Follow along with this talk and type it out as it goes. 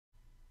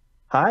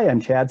Hi,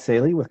 I'm Chad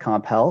Saley with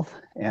Comp Health,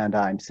 and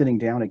I'm sitting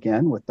down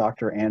again with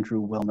Dr.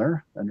 Andrew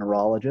Wilner, a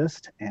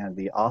neurologist and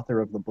the author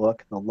of the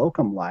book, The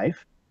Locum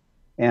Life.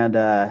 And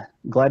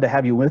glad to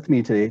have you with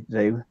me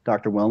today,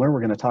 Dr. Wilner. We're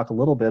going to talk a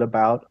little bit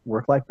about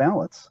work-life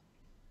balance.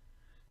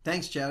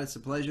 Thanks, Chad. It's a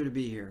pleasure to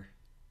be here.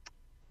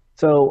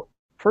 So,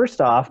 first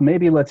off,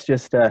 maybe let's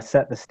just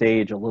set the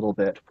stage a little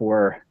bit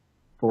for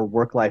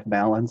work-life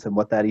balance and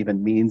what that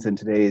even means in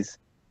today's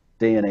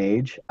day and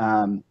age.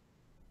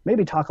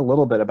 Maybe talk a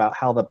little bit about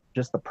how the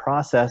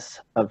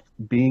process of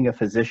being a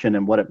physician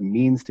and what it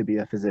means to be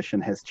a physician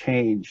has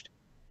changed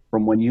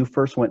from when you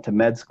first went to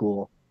med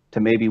school to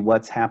maybe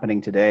what's happening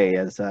today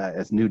as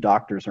new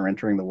doctors are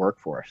entering the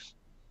workforce.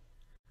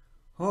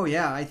 Oh,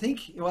 yeah. I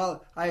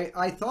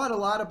thought a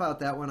lot about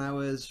that when I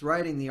was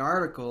writing the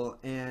article,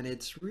 and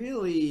it's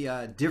really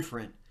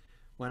different.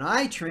 When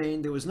I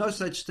trained, there was no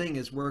such thing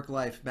as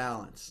work-life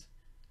balance.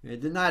 It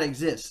did not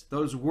exist.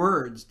 Those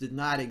words did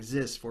not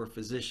exist for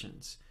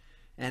physicians.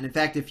 And in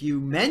fact, if you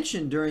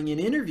mentioned during an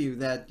interview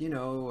that,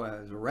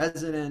 as a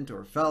resident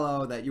or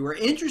fellow, that you were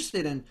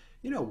interested in,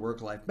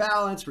 work-life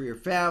balance for your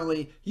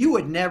family, you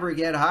would never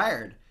get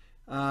hired.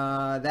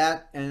 And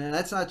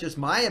that's not just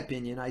my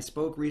opinion. I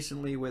spoke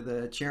recently with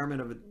a chairman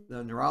of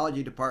the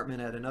neurology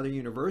department at another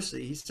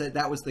university. He said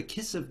that was the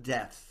kiss of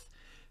death.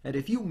 That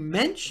if you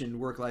mentioned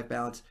work-life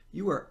balance,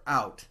 you were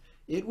out.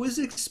 It was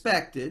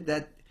expected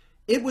that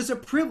it was a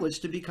privilege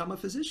to become a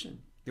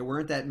physician. There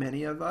weren't that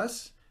many of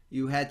us.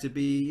 You had to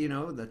be,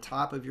 the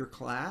top of your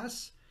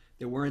class.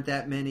 There weren't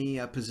that many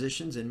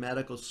positions in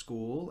medical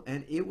school,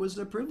 and it was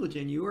a privilege.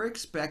 And you were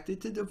expected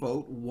to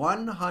devote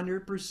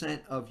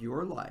 100% of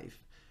your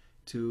life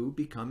to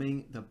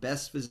becoming the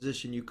best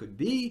physician you could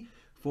be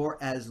for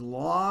as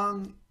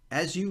long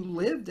as you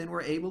lived and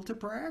were able to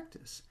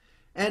practice.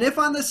 And if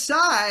on the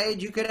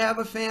side you could have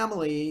a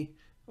family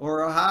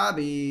or a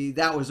hobby,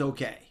 that was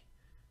okay.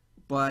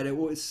 But it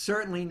was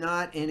certainly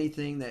not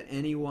anything that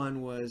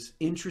anyone was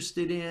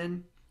interested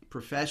in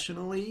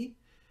professionally,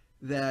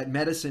 that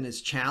medicine is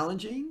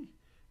challenging,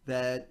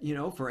 that,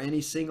 for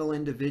any single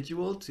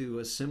individual to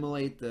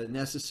assimilate the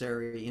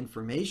necessary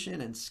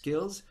information and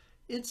skills,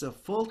 it's a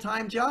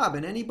full-time job.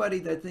 And anybody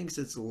that thinks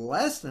it's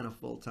less than a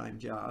full-time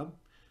job,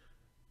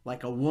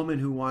 like a woman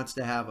who wants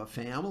to have a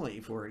family,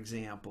 for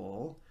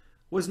example,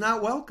 was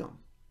not welcome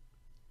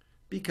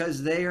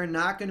because they are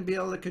not going to be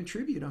able to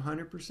contribute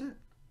 100%.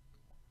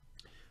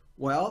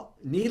 Well,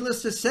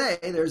 needless to say,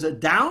 there's a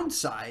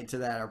downside to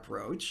that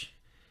approach,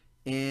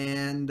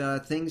 and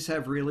things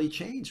have really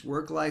changed.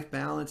 Work-life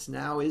balance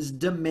now is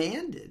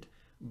demanded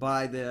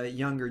by the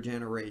younger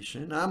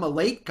generation. I'm a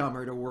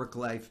latecomer to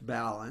work-life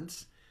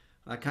balance.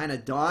 It kind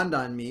of dawned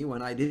on me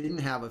when I didn't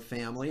have a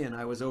family and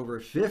I was over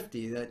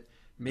 50 that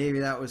maybe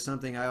that was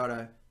something I ought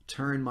to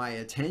turn my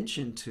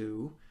attention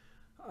to.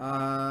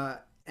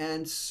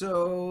 And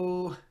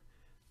so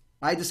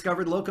I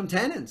discovered locum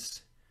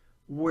tenens,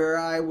 where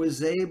I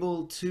was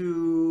able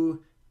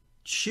to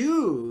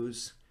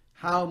choose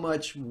how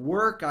much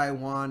work I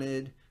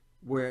wanted,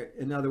 where,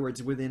 in other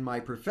words, within my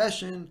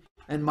profession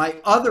and my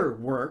other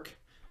work,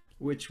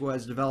 which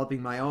was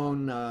developing my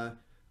own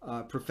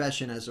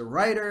profession as a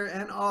writer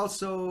and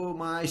also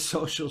my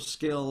social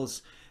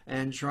skills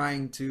and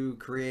trying to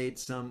create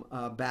some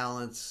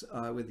balance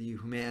with the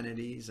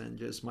humanities and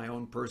just my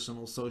own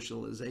personal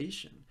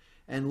socialization.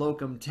 And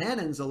locum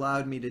tenens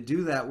allowed me to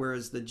do that,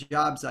 whereas the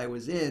jobs I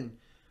was in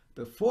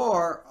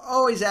before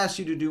always asked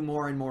you to do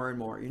more and more and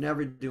more. You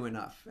never do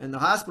enough. And the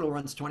hospital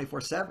runs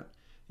 24/7.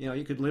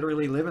 You could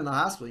literally live in the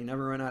hospital. You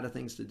never run out of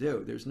things to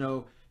do. There's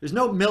no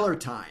Miller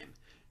time.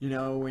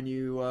 When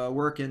you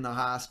work in the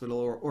hospital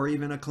or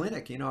even a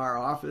clinic, our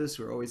office,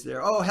 we're always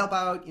there. Oh, help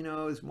out,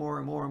 there's more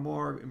and more and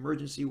more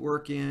emergency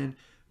work in,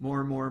 more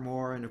and more and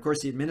more. And of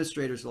course, the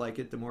administrators like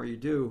it the more you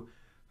do.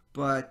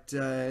 But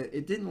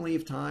it didn't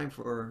leave time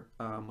for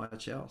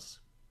much else.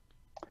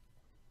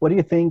 What do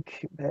you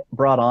think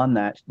brought on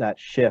that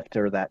shift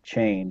or that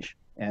change?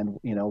 And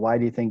why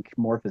do you think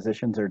more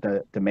physicians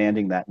are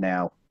demanding that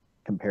now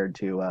compared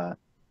to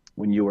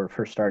when you were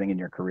first starting in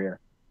your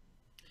career?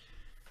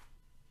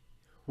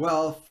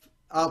 Well,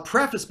 I'll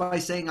preface by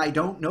saying I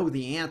don't know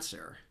the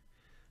answer.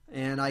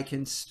 And I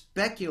can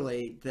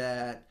speculate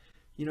that,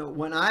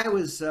 when I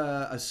was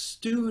a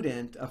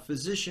student, a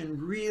physician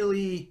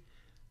really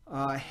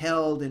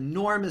held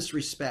enormous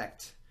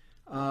respect,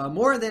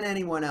 more than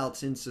anyone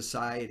else in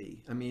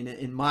society. I mean,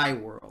 in my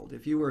world,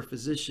 if you were a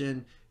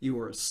physician, you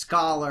were a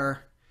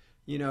scholar,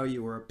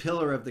 you were a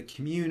pillar of the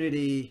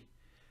community,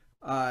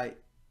 uh,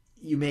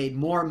 you made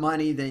more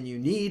money than you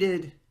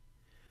needed.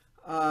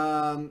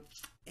 Um,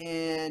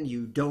 and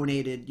you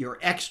donated your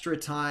extra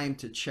time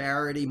to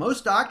charity.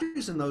 Most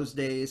doctors in those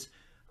days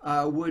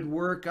would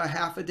work a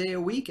half a day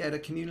a week at a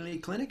community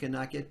clinic and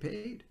not get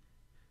paid.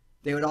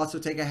 They would also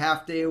take a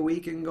half day a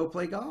week and go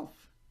play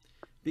golf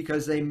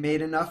because they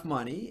made enough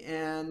money,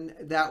 and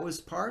that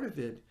was part of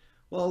it.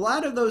 Well, a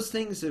lot of those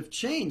things have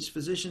changed.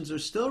 Physicians are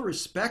still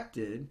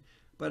respected,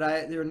 but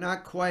they're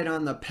not quite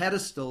on the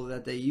pedestal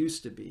that they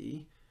used to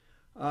be.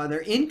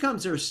 Their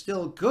incomes are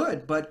still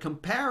good, but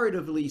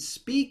comparatively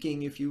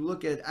speaking, if you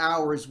look at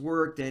hours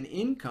worked and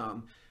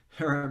income,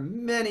 there are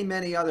many,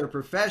 many other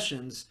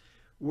professions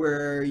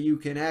where you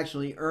can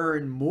actually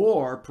earn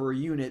more per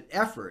unit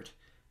effort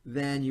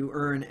than you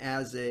earn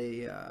as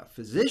a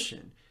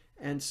physician.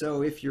 And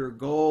so, if your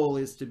goal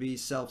is to be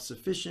self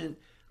sufficient,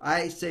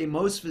 I say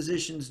most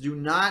physicians do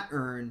not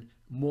earn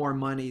more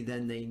money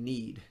than they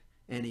need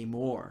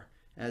anymore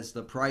as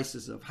the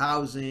prices of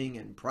housing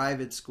and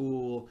private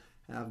school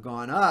have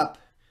gone up.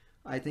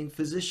 I think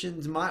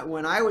physicians,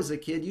 when I was a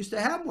kid, used to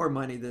have more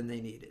money than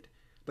they needed.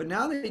 But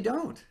now they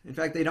don't. In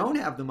fact, they don't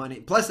have the money.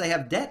 Plus, they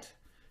have debt.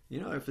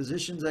 There are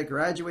physicians that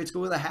graduate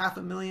school with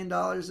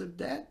 $500,000 of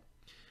debt.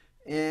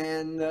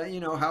 And,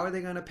 how are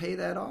they going to pay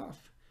that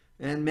off?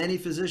 And many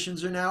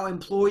physicians are now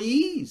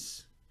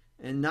employees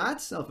and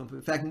not self-employed.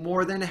 In fact,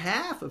 more than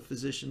half of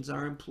physicians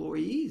are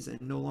employees and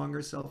no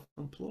longer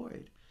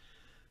self-employed.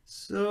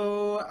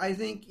 So I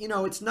think,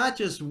 it's not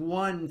just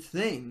one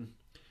thing,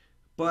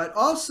 but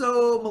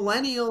also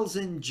millennials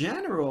in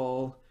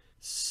general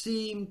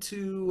seem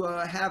to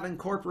have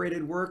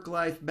incorporated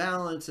work-life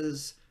balance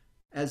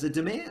as a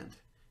demand.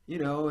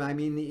 I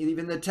mean,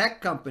 even the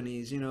tech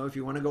companies, if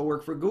you want to go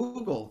work for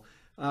Google,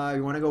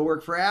 you want to go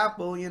work for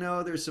Apple,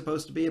 there's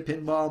supposed to be a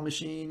pinball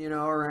machine,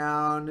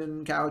 around,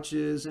 and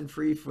couches and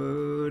free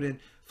food and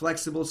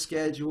flexible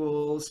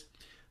schedules.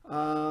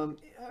 The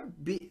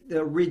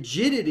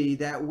rigidity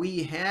that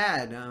we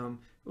had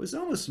was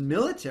almost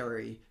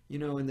military,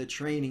 in the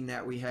training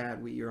that we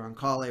had. You're on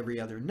call every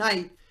other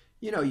night.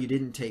 You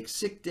didn't take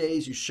sick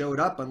days. You showed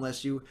up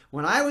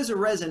when I was a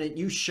resident,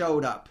 you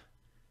showed up.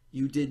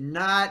 You did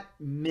not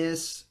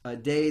miss a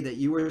day that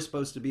you were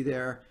supposed to be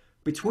there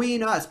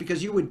between us,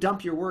 because you would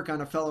dump your work on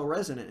a fellow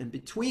resident. And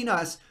between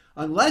us,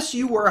 unless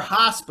you were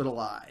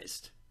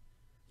hospitalized,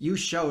 you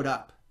showed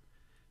up.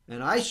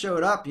 And I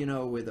showed up,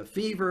 with a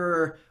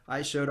fever.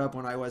 I showed up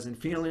when I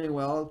wasn't feeling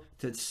well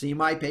to see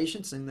my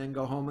patients and then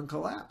go home and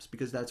collapse,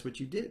 because that's what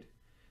you did.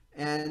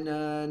 And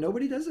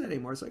nobody does that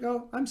anymore. It's like,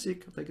 oh, I'm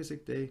sick. I'll take a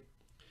sick day.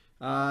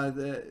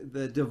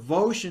 The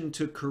devotion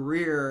to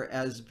career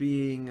as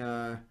being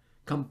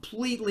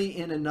completely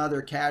in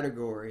another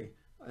category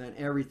and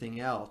everything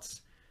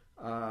else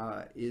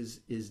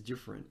is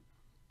different.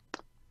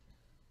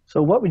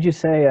 So what would you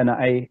say? And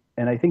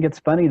I think it's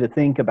funny to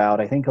think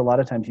about. I think a lot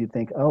of times you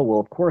think, oh, well,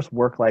 of course,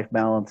 work-life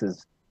balance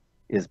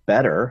is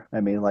better. I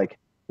mean, like,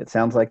 it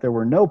sounds like there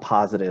were no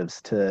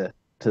positives to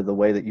the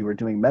way that you were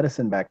doing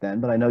medicine back then.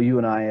 But I know you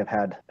and I have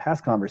had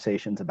past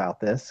conversations about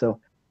this. So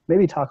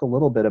maybe talk a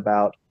little bit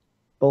about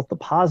both the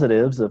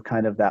positives of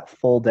kind of that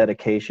full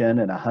dedication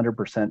and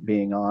 100%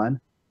 being on,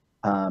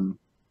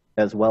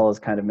 as well as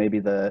kind of maybe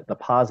the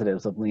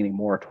positives of leaning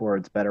more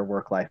towards better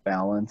work-life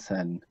balance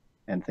and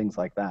things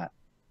like that.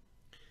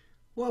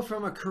 Well,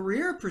 from a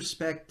career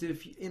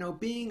perspective,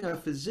 being a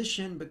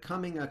physician,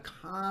 becoming a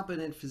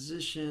competent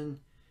physician,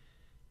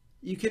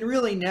 you can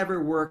really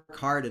never work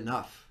hard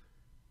enough.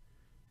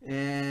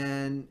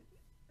 And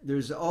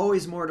there's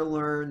always more to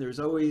learn. There's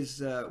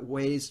always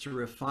ways to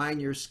refine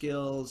your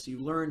skills. You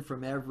learn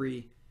from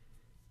every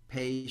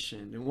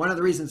patient. And one of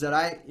the reasons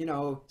that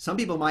some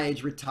people my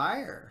age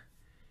retire,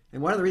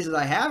 and one of the reasons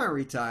I haven't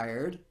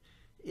retired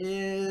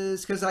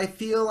is because I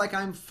feel like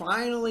I'm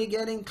finally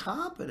getting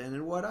competent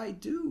in what I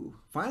do,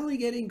 finally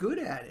getting good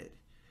at it.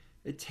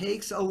 It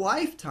takes a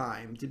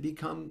lifetime to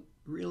become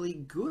really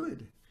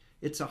good.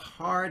 It's a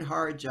hard,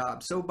 hard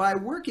job. So by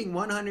working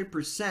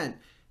 100%,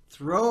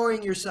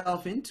 throwing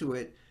yourself into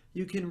it,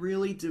 you can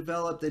really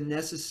develop the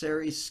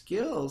necessary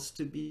skills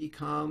to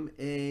become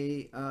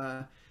a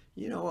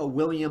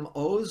William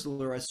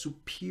Osler, a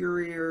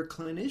superior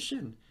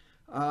clinician.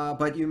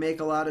 But you make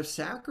a lot of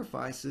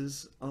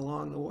sacrifices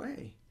along the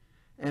way.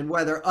 And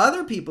whether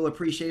other people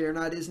appreciate it or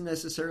not isn't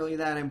necessarily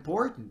that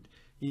important.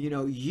 You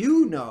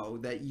know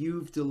that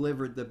you've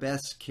delivered the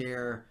best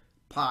care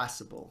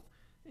possible.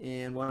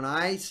 And when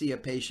I see a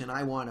patient,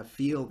 I want to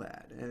feel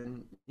that.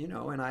 And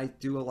I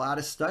do a lot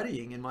of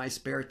studying in my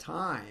spare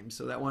time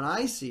so that when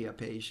I see a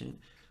patient,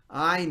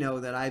 I know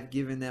that I've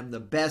given them the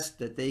best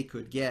that they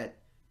could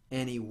get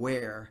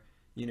anywhere,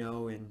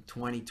 in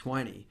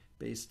 2020,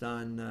 based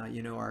on,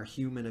 our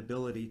human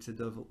ability to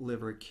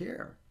deliver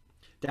care.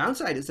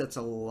 Downside is that's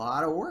a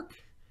lot of work.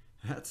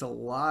 That's a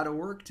lot of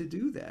work to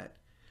do that.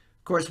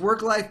 Of course,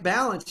 work-life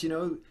balance,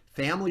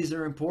 families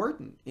are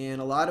important.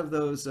 And a lot of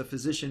those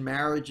physician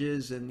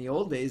marriages in the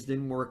old days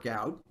didn't work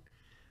out.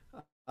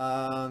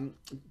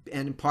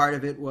 And part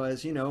of it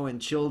was,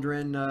 and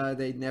children,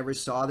 they never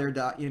saw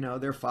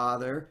their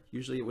father.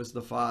 Usually it was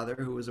the father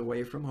who was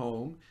away from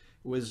home.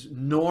 It was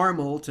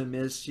normal to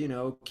miss,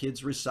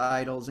 kids'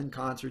 recitals and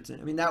concerts. I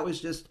mean, that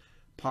was just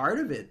part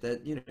of it,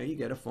 that, you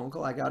get a phone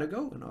call, I got to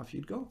go, and off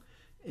you'd go.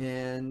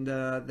 And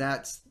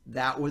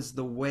that was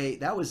the way,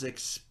 that was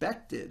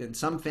expected. And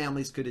some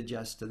families could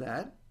adjust to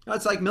that.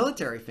 It's like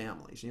military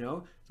families,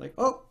 It's like,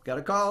 oh, got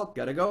a call,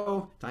 got to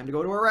go, time to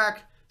go to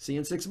Iraq. See you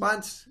in 6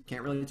 months.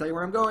 Can't really tell you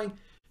where I'm going.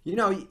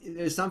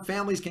 There's some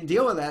families can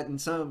deal with that and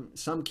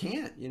some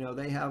can't.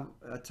 They have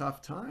a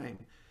tough time.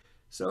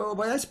 So,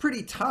 but that's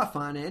pretty tough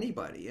on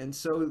anybody. And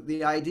so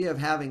the idea of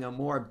having a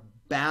more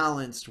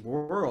balanced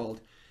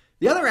world,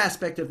 the other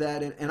aspect of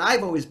that, and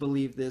I've always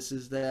believed this,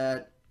 is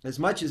that as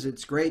much as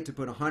it's great to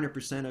put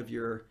 100% of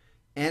your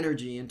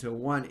energy into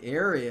one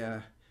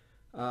area,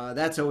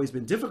 that's always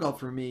been difficult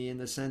for me in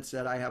the sense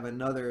that I have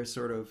another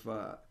sort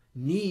of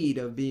need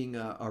of being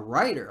a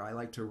writer. I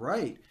like to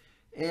write.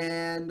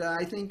 And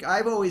I think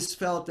I've always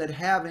felt that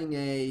having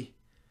a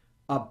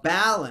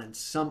balance,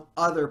 some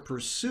other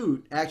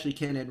pursuit, actually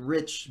can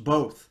enrich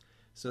both.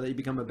 So that you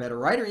become a better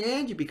writer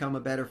and you become a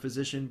better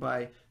physician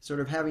by sort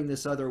of having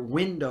this other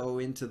window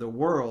into the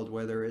world,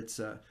 whether it's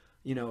a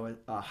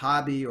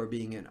hobby or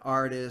being an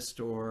artist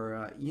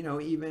or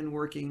even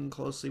working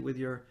closely with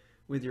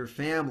your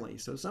family.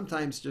 So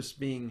sometimes just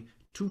being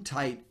too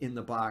tight in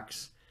the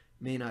box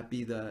may not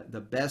be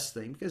the best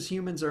thing because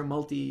humans are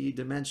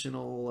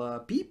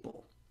multi-dimensional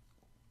people.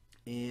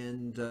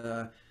 And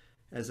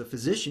as a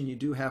physician, you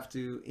do have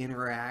to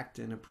interact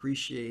and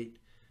appreciate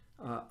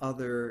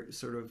other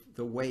sort of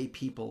the way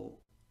people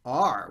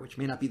are, which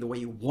may not be the way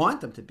you want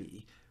them to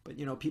be, but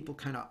people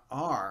kind of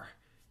are.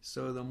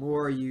 So the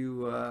more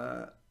you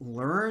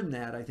learn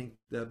that, I think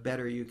the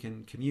better you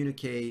can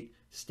communicate,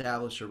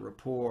 establish a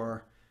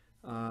rapport,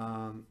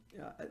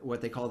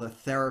 what they call the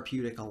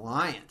therapeutic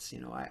alliance.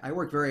 I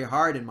work very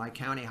hard in my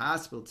county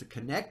hospital to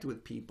connect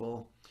with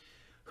people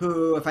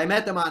who, if I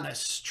met them on the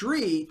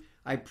street,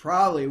 I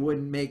probably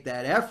wouldn't make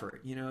that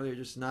effort. They're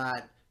just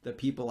not the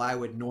people I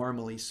would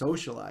normally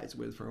socialize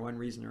with for one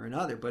reason or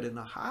another. But in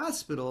the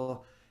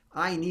hospital,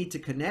 I need to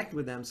connect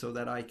with them so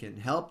that I can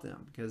help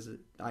them because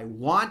I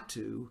want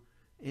to,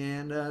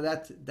 and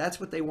that's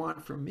what they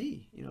want from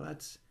me.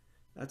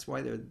 That's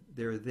why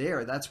they're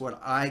there. That's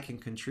what I can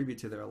contribute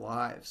to their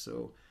lives.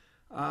 So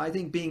I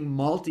think being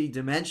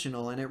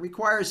multi-dimensional, and it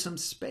requires some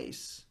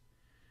space.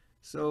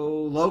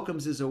 So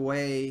locums is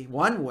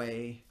one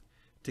way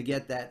to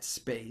get that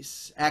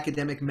space.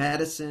 Academic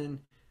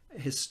medicine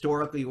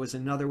historically was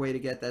another way to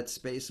get that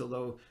space,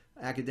 although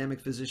academic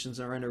physicians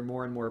are under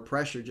more and more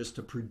pressure just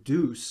to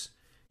produce,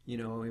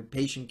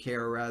 patient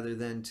care rather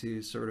than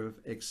to sort of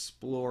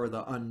explore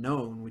the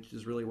unknown, which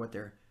is really what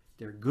they're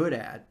good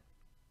at.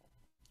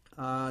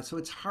 So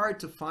it's hard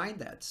to find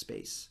that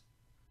space.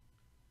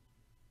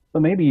 So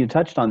maybe you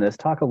touched on this.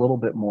 Talk a little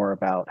bit more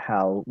about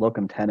how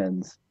locum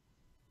tenens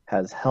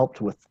has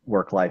helped with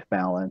work-life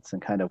balance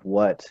and kind of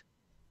what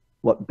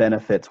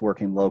benefits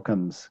working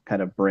locums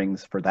kind of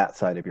brings for that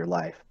side of your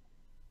life.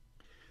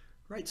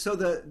 Right. So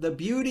the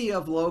beauty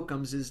of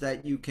locums is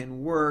that you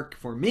can work,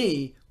 for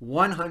me,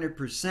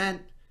 100%,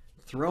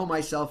 throw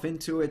myself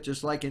into it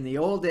just like in the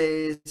old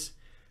days,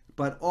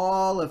 but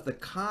all of the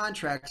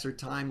contracts are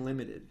time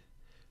limited.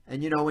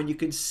 And when you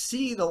can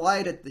see the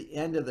light at the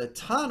end of the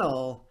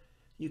tunnel,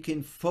 you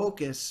can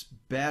focus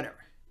better.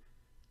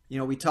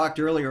 We talked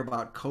earlier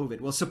about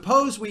COVID. Well,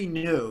 suppose we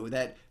knew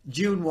that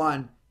June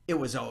 1, it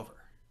was over.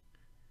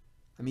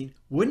 I mean,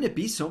 wouldn't it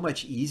be so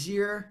much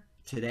easier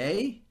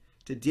today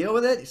to deal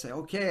with it? You say,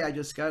 okay, I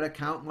just got to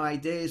count my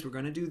days. We're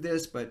going to do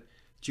this, but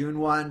June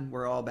 1,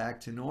 we're all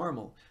back to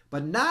normal.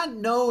 But not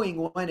knowing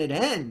when it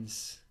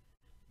ends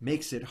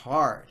makes it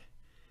hard.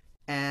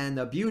 And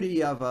the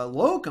beauty of a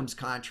locums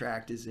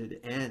contract is it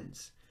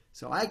ends.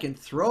 So I can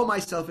throw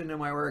myself into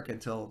my work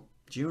until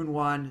June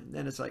 1.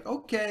 Then it's like,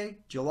 okay,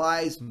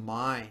 July's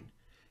mine.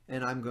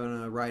 And I'm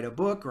going to write a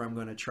book, or I'm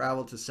going to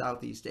travel to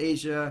Southeast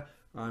Asia,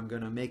 or I'm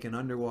going to make an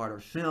underwater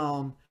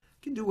film.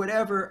 I can do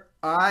whatever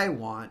I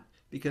want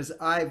because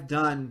I've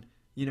done,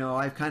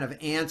 I've kind of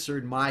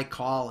answered my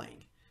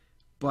calling.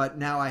 But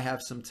now I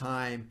have some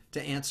time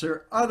to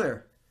answer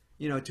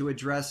to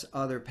address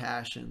other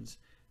passions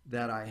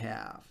that I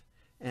have.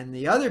 And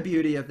the other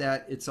beauty of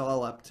that, it's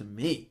all up to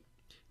me.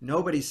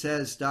 Nobody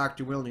says,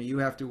 Dr. Wilner, you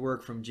have to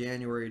work from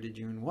January to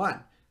June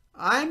 1.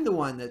 I'm the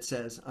one that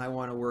says I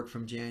want to work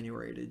from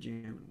January to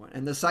June 1.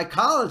 And the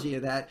psychology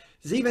of that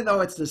is even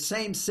though it's the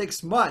same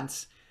 6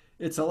 months,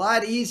 it's a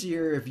lot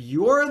easier if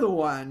you're the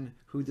one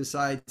who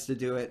decides to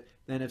do it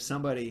than if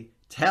somebody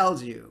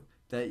tells you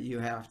that you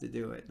have to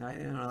do it.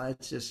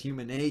 That's just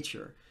human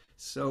nature.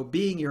 So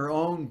being your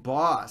own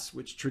boss,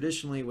 which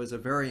traditionally was a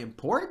very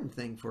important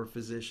thing for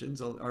physicians,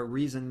 a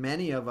reason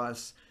many of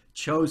us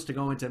chose to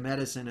go into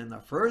medicine in the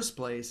first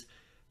place,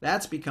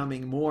 that's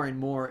becoming more and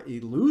more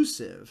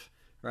elusive,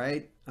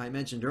 right? I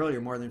mentioned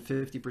earlier, more than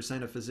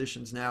 50% of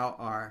physicians now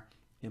are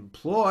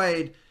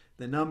employed.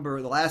 The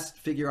last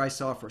figure I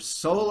saw for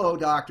solo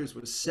doctors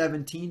was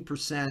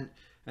 17%,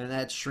 and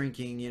that's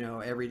shrinking,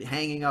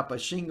 hanging up a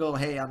shingle,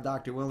 hey, I'm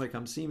Dr. Wilner,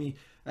 come see me.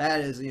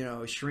 That is,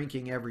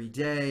 shrinking every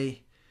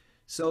day.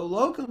 So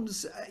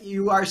locums,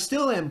 you are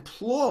still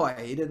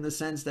employed in the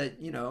sense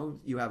that,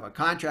 you have a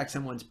contract,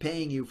 someone's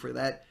paying you for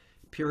that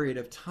period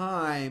of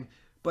time,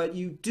 but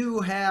you do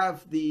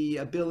have the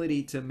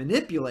ability to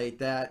manipulate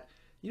that.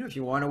 If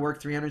you want to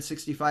work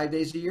 365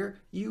 days a year,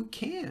 you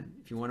can.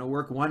 If you want to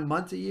work 1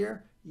 month a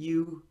year,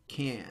 you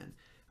can.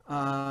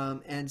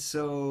 And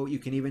so you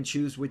can even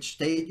choose which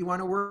state you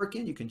want to work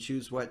in. You can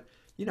choose what,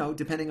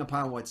 depending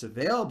upon what's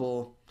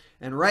available.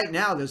 And right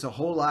now there's a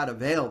whole lot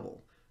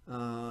available.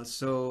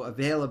 So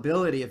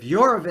availability, if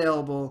you're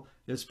available,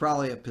 there's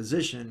probably a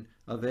position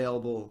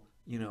available,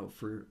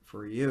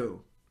 for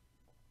you.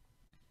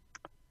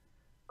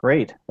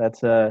 Great.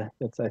 That's I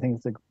think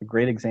it's a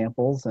great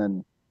examples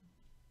and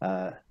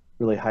uh,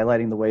 really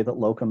highlighting the way that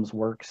locums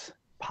works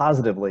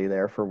positively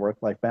there for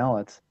work-life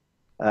balance.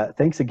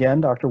 Thanks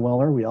again, Dr.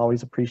 Wilner. We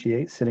always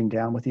appreciate sitting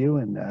down with you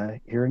and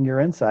hearing your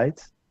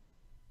insights.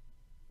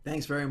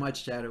 Thanks very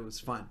much, Chad. It was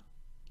fun.